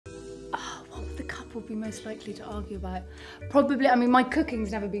couple be most likely to argue about? Probably, I mean, my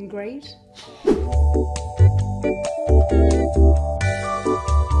cooking's never been great.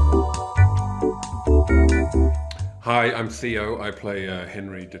 Hi, I'm Theo. I play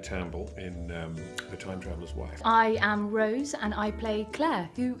Henry de Tamble in The Time Traveller's Wife. I am Rose and I play Claire,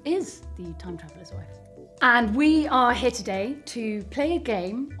 who is the Time Traveller's wife. And we are here today to play a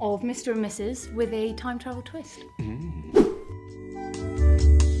game of Mr. and Mrs. with a time travel twist.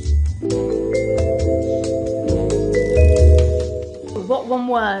 What one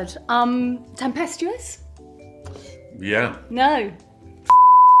word? Tempestuous? Yeah. No.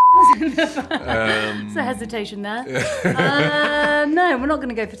 There's a hesitation there. No, we're not going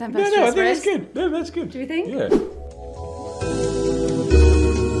to go for tempestuous. No, I think that's good. No, that's good. Do you think? Yeah.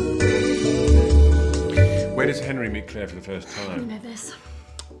 Where does Henry meet Claire for the first time? You know this.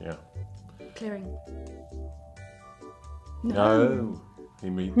 Yeah. Clearing. No. He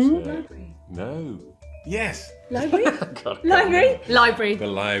meets... Library. No. Yes. Library? God, Library? Library. The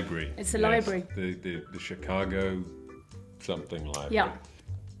library. It's a Yes. library. The Chicago something library.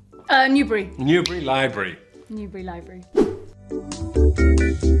 Yeah. Newbury. Newbury Library. Newbury Library.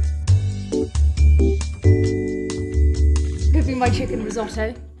 Could be my chicken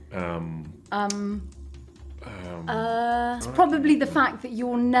risotto. It's probably the fact that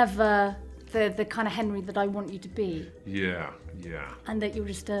you're never the kind of Henry that I want you to be. Yeah, yeah. And that you're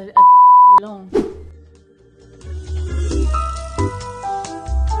just a too long.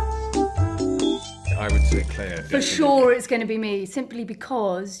 I would say Claire. For definitely. sure it's going to be me, simply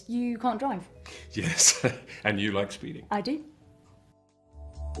because you can't drive. Yes, and you like speeding. I do.